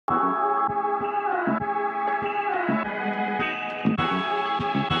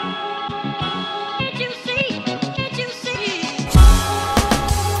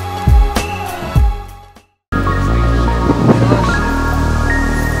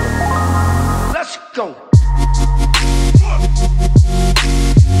go.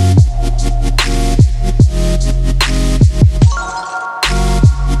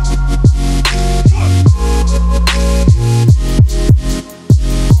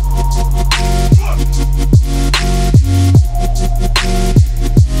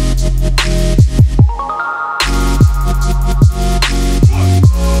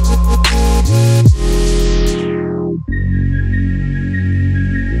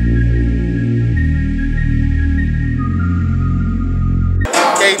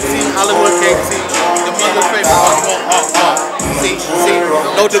 Hollywood KT, your mother's favorite see,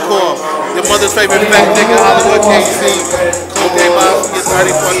 no decorum. Your mother's favorite fat nigga, Hollywood KT. Cool day, boss. Get 30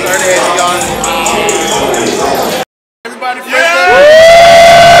 for 30 heads, y'all. Everybody fresh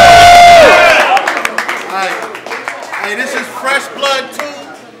Alright. Hey, this is Fresh Blood 2.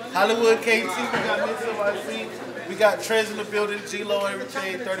 Hollywood KT. We got Miss LIC. We got Chaze in the building, G-Lo,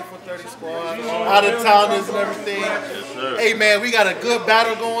 everything, 30 for 30 squad, out of towners and everything. Yes, hey man, we got a good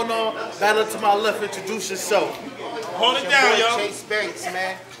battle going on. Battle to my left, introduce yourself. Hold it down, yo. Chaze Bankz,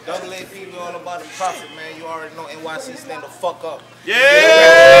 man. Double AP, we all about the profit, man. You already know NYC stand the fuck up. Yeah!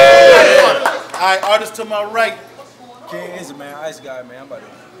 Alright, artist to my right. King Izzy, man. Ice guy, man. I'm about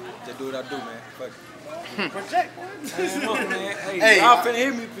to do what I do, man. Fuck. Project. Look, man. Hey, y'all finna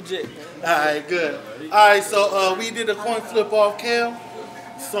hear me project, man. Alright, good. Alright, so we did a coin flip off Cam.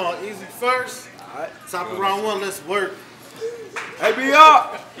 Saw Izzy first. Alright. Top of round one, let's work.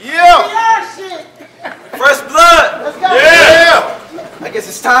 ABR! Yeah! Fresh blood! Let's go! Yeah! I guess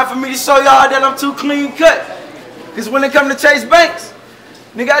it's time for me to show y'all that I'm too clean cut. Cause when it come to Chaze Bankz,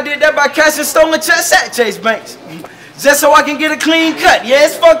 nigga, I did that by cashing stolen checks at Chaze Bankz. Just so I can get a clean cut. Yeah,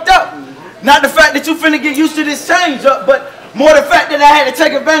 it's fucked up. Not the fact that you finna get used to this change up, but more the fact that I had to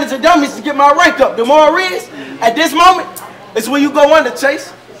take advantage of dummies to get my rank up. The more it is, at this moment, it's when you go under,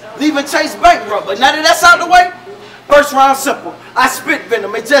 Chaze. Leaving Chaze bankrupt. But now that that's out the way, first round simple. I spit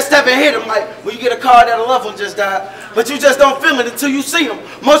venom. It just haven't hit him like when you get a card that a loved one just died. But you just don't feel it until you see him.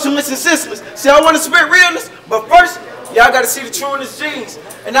 Motionless and senseless. See, I want to spit realness, but first, y'all got to see the true in his jeans.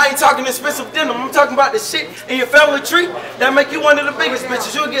 And now you talking expensive denim. I'm talking about the shit in your family tree that make you one of the biggest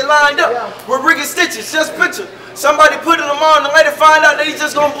bitches. You'll get lined up with rigged stitches. Just picture somebody putting them on and later find out that he's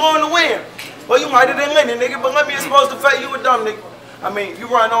just gonna blow in the wind. Well, you might have been linen, nigga, but let me expose the fact you a dumb nigga. I mean, you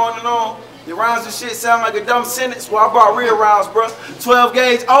run on and on. Your rounds and shit sound like a dumb sentence. Well, I brought real rounds, bro. 12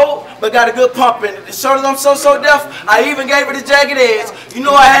 gauge old, but got a good pump in it. To show that I'm so deaf, I even gave it a jagged edge. You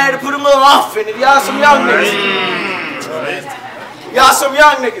know I had to put a little off in it. Y'all some young niggas. Y'all some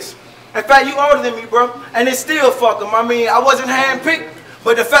young niggas. In fact, you older than me, bro. And it still fuck them. I mean, I wasn't handpicked,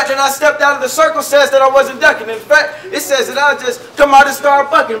 but the fact that I stepped out of the circle says that I wasn't ducking. In fact, it says that I'll just come out and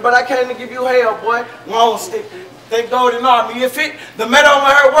start bucking, but I came to give you hell, boy. Long stick. Think golden army. If it, the metal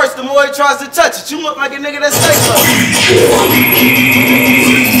only hurt worse the more he tries to touch it. You look like a nigga that's stay close.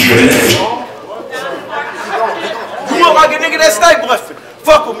 You look like a nigga that stay bluffing.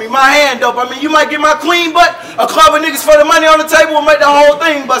 Fuck with me, my hand up. I mean, you might get my queen, but a club of niggas for the money on the table will make the whole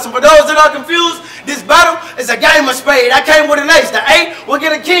thing bustin'. For those that are confused, this battle is a game of spade. I came with an ace. The 8 will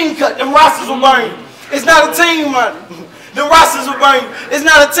get a king cut. Them rosters will burn you. It's not a team, man. Them rosters will burn you. It's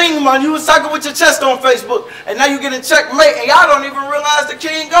not a team, man. You was talking with your chest on Facebook, and now you getting checkmate, and y'all don't even realize the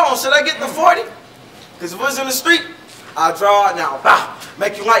king gone. Should I get the 40? Because if it was in the street, I'll draw it now. Bow.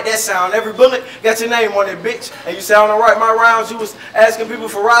 Make you like that sound. Every bullet got your name on it, bitch. And you sound alright my rounds. You was asking people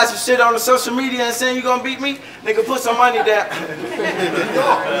for rides and shit on the social media and saying you gonna beat me. Nigga, put some money down.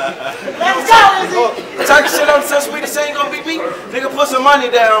 Let's go, Izzy. Talking shit on the social media saying you gonna beat me. Nigga, put some money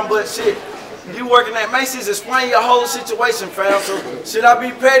down, but shit. You working at Macy's, explain your whole situation, fam. So should I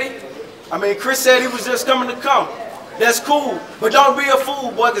be petty? I mean, Chris said he was just coming to come. That's cool, but don't be a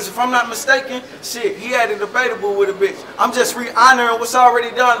fool, boy, because if I'm not mistaken, shit, he had a debatable with a bitch. I'm just re-honoring what's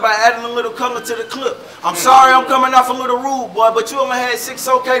already done by adding a little color to the clip. I'm sorry I'm coming off a little rude, boy, but you only had 6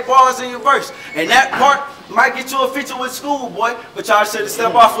 okay bars in your verse. And that part might get you a feature with school, boy, but y'all should have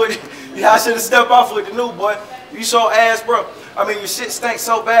stepped off with it. Y'all should have stepped off with the new, boy. You so ass, bro. I mean, your shit stinks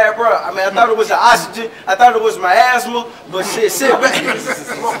so bad, bro. I mean, I thought it was the oxygen. I thought it was my asthma, but shit, sit back.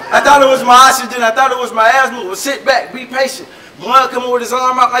 I thought it was my oxygen. I thought it was my asthma, but sit back, be patient. Blood coming with his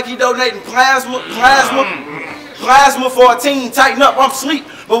arm out like he donating plasma for a team. Tighten up, I'm asleep.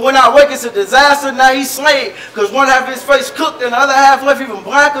 But when I wake, it's a disaster. Now he's slayed, because one half of his face cooked and the other half left even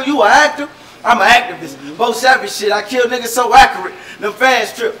blacker. You an actor? I'm an activist. Both savage shit. I kill niggas so accurate. Them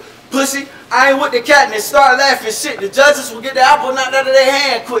fans trip. Pussy, I ain't with the cat and they start laughing shit. The judges will get the apple knocked out of their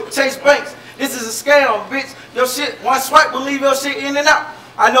hand quick. Chaze Bankz, this is a scam, bitch. Your shit, one swipe will leave your shit in and out.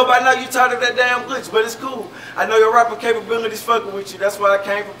 I know by now you tired of that damn glitch, but it's cool. I know your rapping capabilities fucking with you. That's why I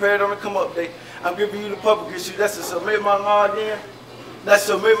came prepared on the come up day. I'm giving you the public issue. That's to submit my law again. That's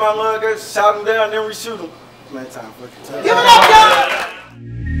to submit my law again. Shout them down, then reshoot them. Man, time for it. Give it up, y'all!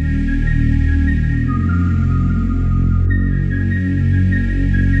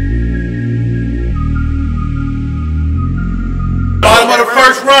 Bottom of the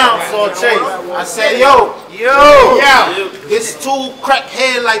first round, so Chaze. I said, yo, this too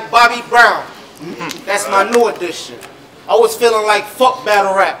crackhead like Bobby Brown. That's my new addition. I was feeling like fuck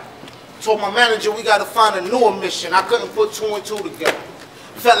battle rap. Told my manager we gotta find a newer mission. I couldn't put 2 and 2 together.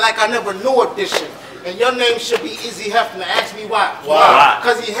 Felt like I never knew addition. And your name should be Izzy Hefner. Ask me why. Why?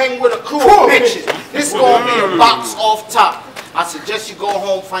 Cause he hang with a crew of bitches. This gonna be a box off top. I suggest you go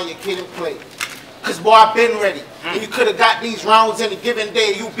home, find your kid and play. Cause boy, I've been ready. And you could've got these rounds in a given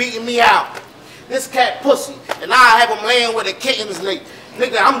day. You beating me out. This cat pussy. And I have him laying with the kittens late.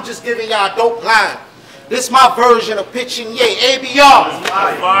 Nigga, I'm just giving y'all a dope line. This my version of pitching yay. ABR.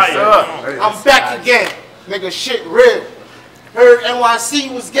 I'm back again. Nigga, shit real. Heard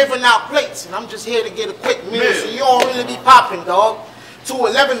NYC was giving out plates, and I'm just here to get a quick meal, so you don't really be popping, dog.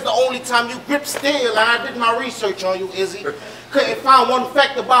 211's the only time you grip steel, and I did my research on you, Izzy. Couldn't find one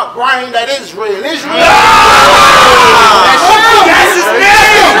fact about Brian that is real. Is real. That's his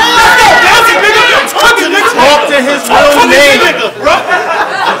name! Talk to his real name.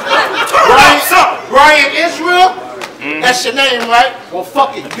 Brian Israel? That's your name, right? Well,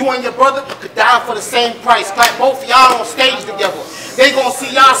 fuck it. You and your brother could die for the same price. Clap both of y'all on stage together. They gonna see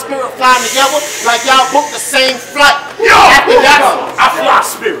y'all spirit flying together like y'all booked the same flight. Yo! I fly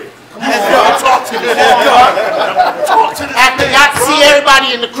spirit. Talk to this. After y'all see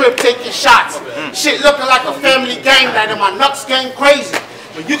everybody in the crib taking shots. Shit looking like a family gang night and my nuts game crazy.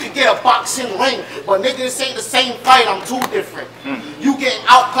 But you could get a boxing ring, but nigga, this ain't the same fight, I'm too different. You getting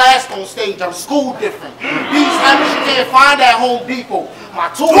outclassed on stage, I'm school different. These hammers you can't find at Home Depot. My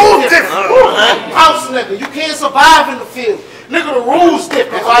tools different. House nigga, you can't survive in the field. Nigga, the rules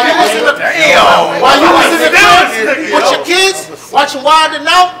different. While you was in the crib with your kids, watching Wild 'N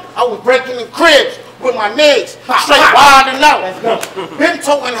Out, I was breaking in cribs with my niggas, straight Wild 'N Out. Been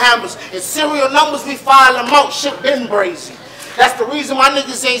toting hammers, and serial numbers we file them out, shit been brazy. That's the reason my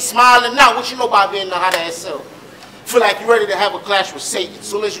niggas ain't smiling now. What you know about being the hot ass self? Feel like you ready to have a clash with Satan. As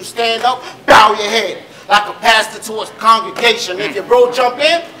soon as you stand up, bow your head like a pastor to a congregation. If your bro jump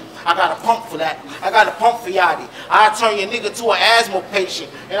in, I got a pump for that. I got a pump for Yachty. I turn your nigga to an asthma patient.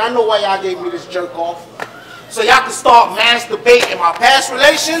 And I know why y'all gave me this jerk off. So y'all can start masturbating. My past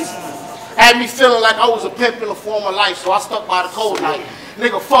relations had me feeling like I was a pimp in a former life. So I stuck by the code like,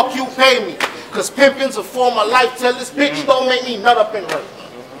 nigga, fuck you, pay me. Cause pimping's a form of life. Tell this bitch don't make me nut up in her.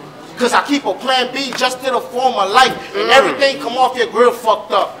 Cause I keep a plan B just in a form of life. And everything come off your grill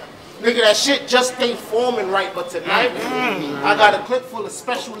fucked up. Nigga, that shit just ain't forming right. But tonight, I got a clip full of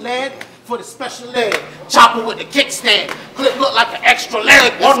special lead for the special leg. Chopper with the kickstand. Clip look like an extra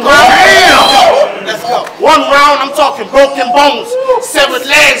leg. One round. Let's go. One round, I'm talking broken bones. 7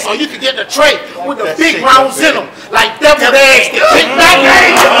 legs, or you can get the tray with the big rounds in them. Like deviled eggs. The kick back.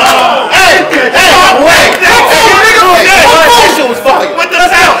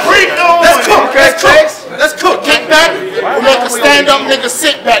 Let's cook. Kick back. We make a stand up nigga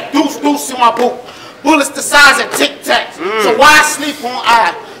sit back. Deuce in my boot. Bullets the size of Tic Tacs. So why sleep on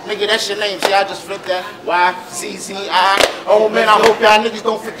I? Nigga, that's your name. See, I just flipped that. Y-C-C-I. Oh man, I hope y'all niggas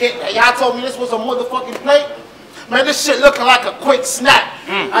don't forget that. Y'all told me this was a motherfucking plate. Man, this shit looking like a quick snap.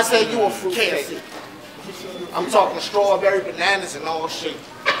 I said you a fruitcake. I'm talking strawberry bananas and all shit.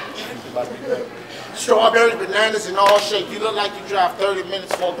 Strawberry bananas and all shit. You look like you drive 30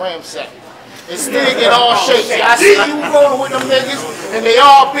 minutes for a gram sack. And still get all shapes. I see you rolling with them niggas, and they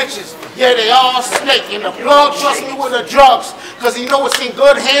all bitches. Yeah, they all snake. And the plug trust me with the drugs, cause he know it's in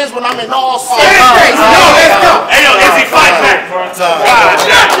good hands when I'm in all six. Let's go. Hey, yo, Izzy, fight back.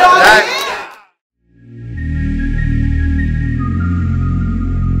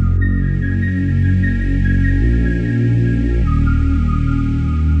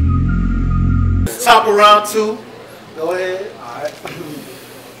 Top of round 2. Go ahead. All right.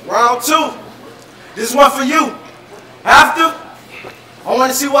 Round 2. This is one for you. After, I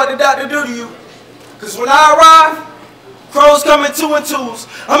want to see what the doctor do to you. Because when I arrive, crows come in 2 and 2s.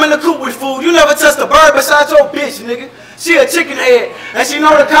 I'm in the coop with food. You never touched a bird besides your bitch, nigga. She a chicken head, and she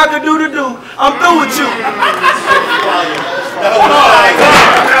know the cock-a-doodle-doo. I'm through with you.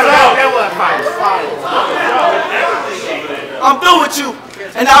 I'm through with you.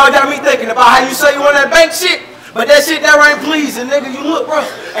 And now it got me thinking about how you say you want that bank shit. But that shit that ain't pleasing, nigga. You look, bro.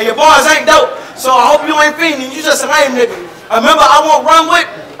 And your bars ain't dope. So I hope you ain't fiending. You just a lame nigga. I remember I won't run with,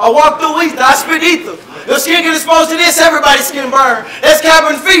 I walk through ether, I spit ether. Your skin get exposed to this, everybody's skin burn. That's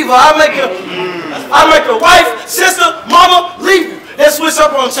cabin fever. I make your wife, sister, mama leave you. Then switch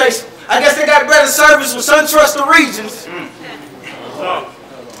up on Chaze. I guess they got better service with SunTrust the regions.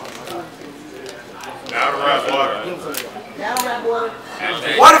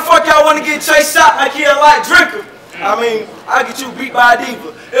 Why the fuck y'all want to get Chaze shot like he a light drinker? I mean, I get you beat by a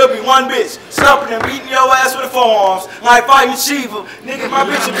diva. It'll be one bitch stumping and beating your ass with the forearms like fighting Shiva. Nigga, my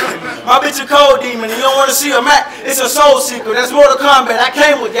bitch a cold demon. And you don't want to see a Mac. It's a soul seeker. That's Mortal Kombat. I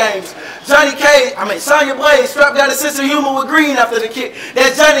came with games. Sonya Blaze, Strap got a sense of humor with green after the kick.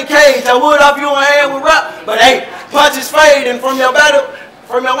 That's Johnny Cage. I would off you on hand with rock, but hey, punches fade and from your last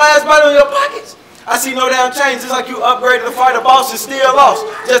battle in your pockets. I see no damn change. It's like you upgraded to fight a boss and still lost.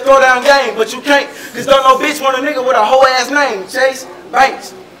 Just throw down game, but you can't. Cause don't no bitch want a nigga with a whole ass name. Chaze,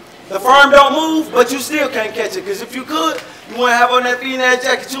 Bankz. The firm don't move, but you still can't catch it. Cause if you could, you wanna have on that V-neck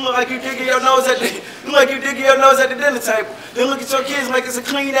jacket. You look like you digging your nose at the dinner table. Then look at your kids like it's a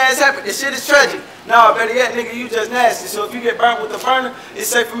clean ass habit. This shit is tragic. Nah, better yet, nigga, you just nasty. So if you get burnt with the burner, it's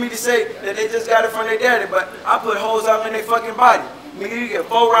safe for me to say that they just got it from their daddy. But I put holes out in their fucking body. Nigga, you get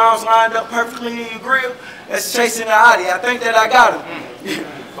 4 rounds lined up perfectly in your grill. That's chasing the Audi. I think that I got him.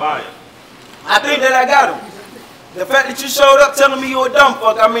 Fire. I think that I got him. The fact that you showed up telling me you a dumb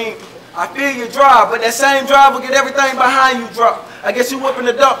fuck, I mean, I feel your drive, but that same drive will get everything behind you drop. I guess you whipping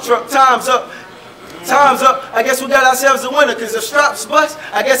the dump truck. Time's up. Time's up. I guess we got ourselves a winner, cause the straps bust.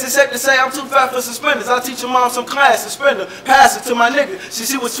 I guess it's safe to say I'm too fat for suspenders. I'll teach your mom some class, suspender, pass it to my nigga.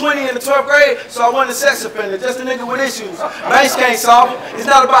 She was 20 in the 12th grade, so I wasn't a sex offender, just a nigga with issues. Bankz can't solve it. It's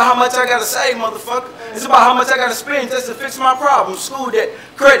not about how much I gotta save, motherfucker. It's about how much I gotta spend just to fix my problem. School debt,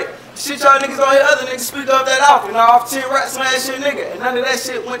 credit. Shit y'all niggas don't hear other niggas speak of that often. Now off 10 rats last shit, nigga. And none of that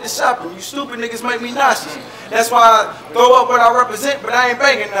shit went to shopping. You stupid niggas make me nauseous. That's why I throw up what I represent, but I ain't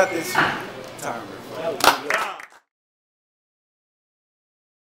banging nothing. Time.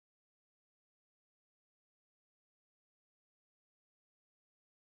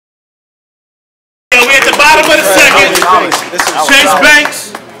 Yeah, we at the bottom of the second. Chaze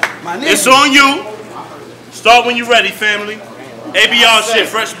Bankz, it's on you. Start when you're ready, family. ABR shit,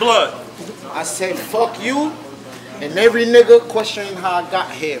 fresh blood. I said, fuck you and every nigga questioning how I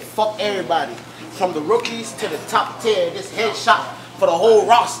got here. Fuck everybody. From the rookies to the top tier. This headshot for the whole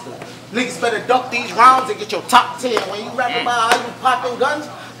roster. Niggas better duck these rounds and get your top 10. When you rap about how you popping guns,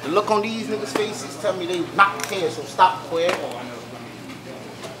 the look on these niggas' faces tell me they not care, so stop queer.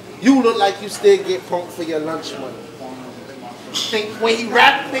 You look like you still get punked for your lunch money. Think when he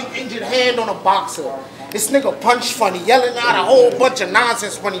rap, think injured hand on a boxer. This nigga punch funny, yelling out a whole bunch of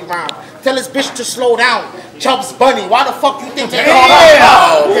nonsense when he rhyme. Tell his bitch to slow down. Chubbs Bunny, why the fuck you think they call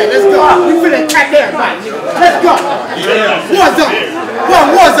out? Okay, let's go. We finna attack everybody, nigga. Let's go. What's up?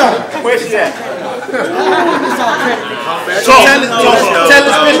 What's up? Where's she at? Tell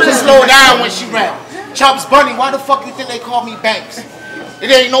his bitch to slow down when she rap. Chubbs Bunny, why the fuck you think they call me Bankz?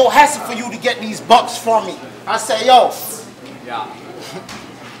 It ain't no hassle for you to get these bucks from me. I say, yo.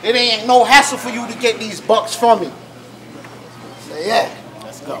 It ain't no hassle for you to get these bucks from me. Say, yeah.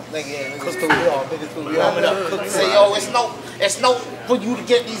 Let's go. Say, yo, it's no for you to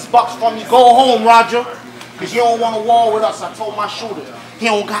get these bucks from me. Go home, Roger. Cause you don't want to war with us. I told my shooter, he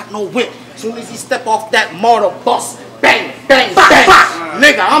don't got no whip. Soon as he step off that mortar bus, bang, bang, bang.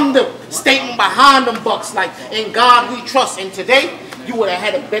 Nigga, I'm the statement behind them bucks. Like, in God we trust. And today, you would have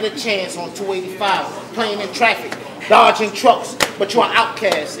had a better chance on 285, playing in traffic, dodging trucks, but you're an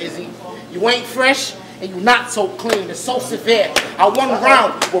outcast, Izzy. You ain't fresh, and you not so clean. It's so severe. I one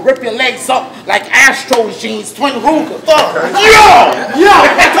round will rip your legs up like Astros jeans, twin Ruger. Yo!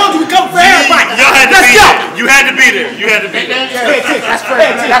 I told you we come for everybody. Y'all had to be there. You had to be there. You had to be there. That's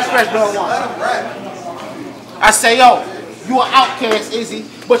fresh. That's fresh, bro. I say, yo, you an outcast, Izzy,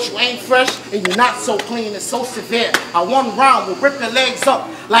 but you ain't fresh and you're not so clean. It's so severe. I one round will rip your legs up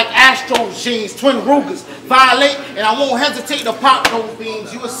like Astros jeans, twin Rugers. Violate, and I won't hesitate to pop those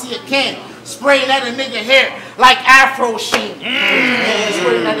beams. You will see a can spraying at a nigga hair like Afro Sheen.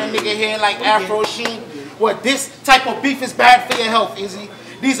 Spraying at a nigga hair like Afro Sheen. Well, this type of beef is bad for your health, Izzy.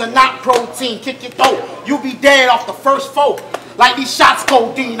 These are not protein. Kick your throat. You'll be dead off the first foe. Like these shots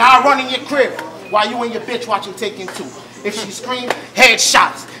codeine. I'll run in your crib while you and your bitch watching Taken 2. If she scream,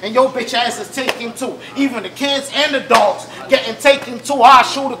 headshots, and your bitch ass is taken too. Even the kids and the dogs getting taken too. I'll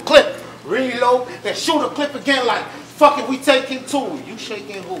shoot a clip, reload, then shoot a clip again like, fuck it, we taking two. You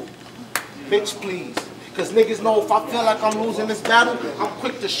shaking who? Bitch, please. Cause niggas know if I feel like I'm losing this battle, I'm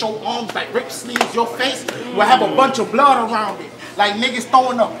quick to show arms like rip sleeves. Your face will have a bunch of blood around it. Like niggas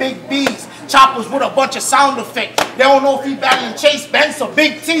throwing up big B's, choppers with a bunch of sound effects. They don't know if he battling Chaze, Bankz, or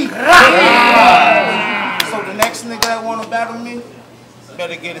Big T. So the next nigga that wanna battle me,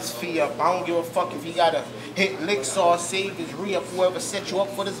 better get his fee up. I don't give a fuck if he gotta hit licks or save his re-up. Whoever set you up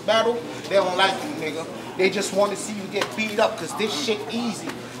for this battle, they don't like you, nigga. They just want to see you get beat up, cause this shit easy.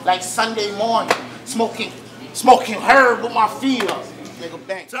 Like Sunday morning, smoking herb with my feet up. Nigga,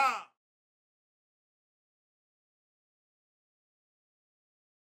 bang.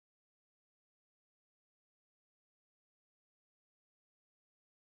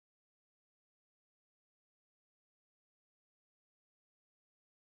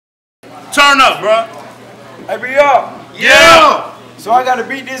 Turn up, bro. ABR. Yeah. So I gotta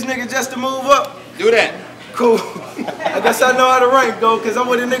beat this nigga just to move up? Do that. Cool. I guess I know how to rank though, cause I'm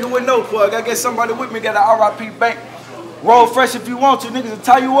with a nigga with no plug. I guess somebody with me got an RIP bank. Roll fresh if you want to. Niggas will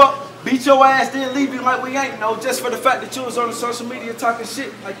tie you up, beat your ass, then leave you like we ain't no. Just for the fact that you was on the social media talking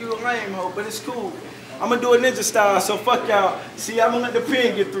shit like you a lame hoe, but it's cool. I'ma do a ninja style, so fuck y'all. See, I'ma let the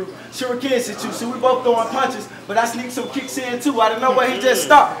pin get through. Shuriken hit you, so we both throwing punches, but I sneaked some kicks in too. Out of nowhere, he just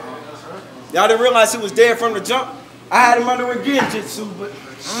stopped. Y'all didn't realize he was dead from the jump? I had him under a genjutsu, but...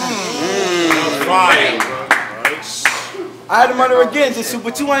 I had him under a genjutsu,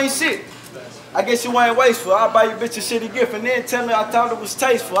 but you ain't shit. I guess you ain't wasteful. I'll buy your bitch a shitty gift and then tell her I thought it was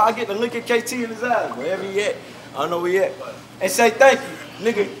tasteful. I'll get the look at KT in his eyes, wherever he at. I don't know where he at. And say thank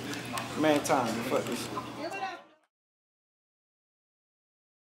you, nigga. Man, time. Fuck this shit.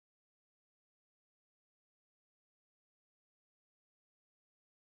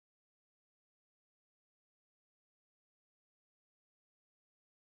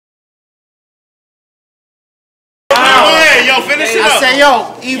 Yo, finish it up. I say,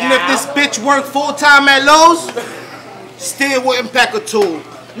 yo, even if this bitch work full-time at Lowe's, still wouldn't pack a tool.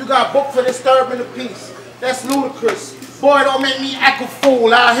 You got booked for disturbing the peace. That's ludicrous. Boy, don't make me act a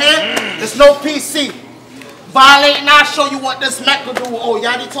fool out here. There's no PC. Violate and I'll show you what this Mac will do. Oh,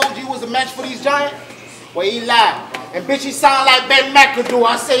 Yachty told you he was a match for these giants? Well, he lied. And bitch, he sound like Ben McAdoo.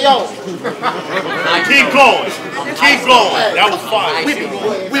 I say, yo. Keep going. Keep going. That was fine. Whip it.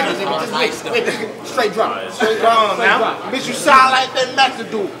 Straight drop. Straight drop now. Bitch, you sound like Ben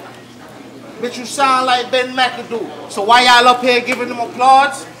McAdoo. Bitch, you sound like Ben McAdoo. So why y'all up here giving them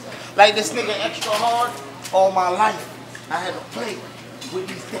applause? Like this nigga extra hard? All my life, I had to play with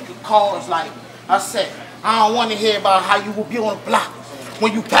these nigga cars. Like I said, I don't want to hear about how you will be on the block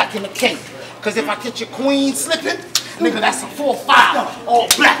when you packing the cake. Cause if I catch your queen slipping, nigga, that's a 4-5, all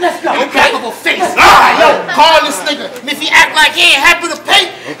black. Let's go. No back of a face. Yo, call this nigga. And if he act like he ain't happy to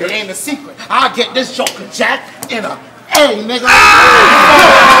pay, it ain't a secret. I'll get this joker jack in a A, nigga.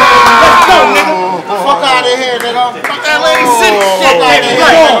 Let's go, nigga. Fuck out of here, nigga. Fuck Atlantic City. Fuck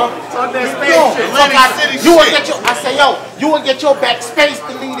out of here. You will get your, I say, yo, you will get your backspace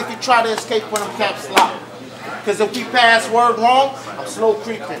deleted if you try to escape when them caps lock. Cause if we pass word wrong, I'm slow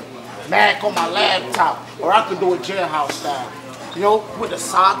creeping. Mac on my laptop, or I could do a jailhouse style. You know, with a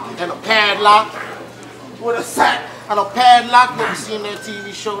sock and a padlock. With a sock and a padlock. You ever seen that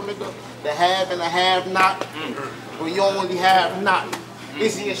TV show, nigga? The have and the have not. Or you only have not.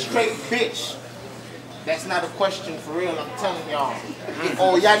 Is he a straight bitch? That's not a question for real, I'm telling y'all. If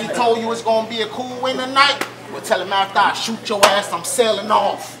Yachty told you it's gonna be a cool winter night, well tell him after I shoot your ass, I'm sailing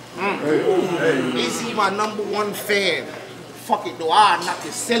off. Izzy my #1 fan. Fuck it though, I'll knock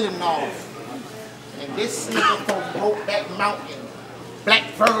his ceiling off. And this nigga from Brokeback Mountain,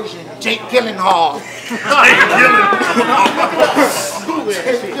 black version, Jake Gyllenhaal.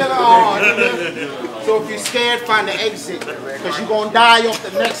 So if you're scared, find the exit. Cause you're gonna die off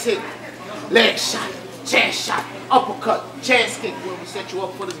the next hit. Leg shot, chest shot, uppercut, chest kick. When we set you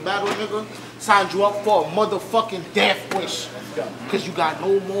up for this battle, nigga, signed you up for a motherfucking death wish. Cause you got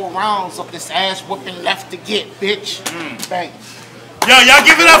no more rounds of this ass whooping left to get, bitch. Bang. Yo, y'all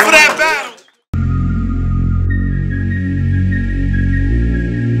give it up for that battle.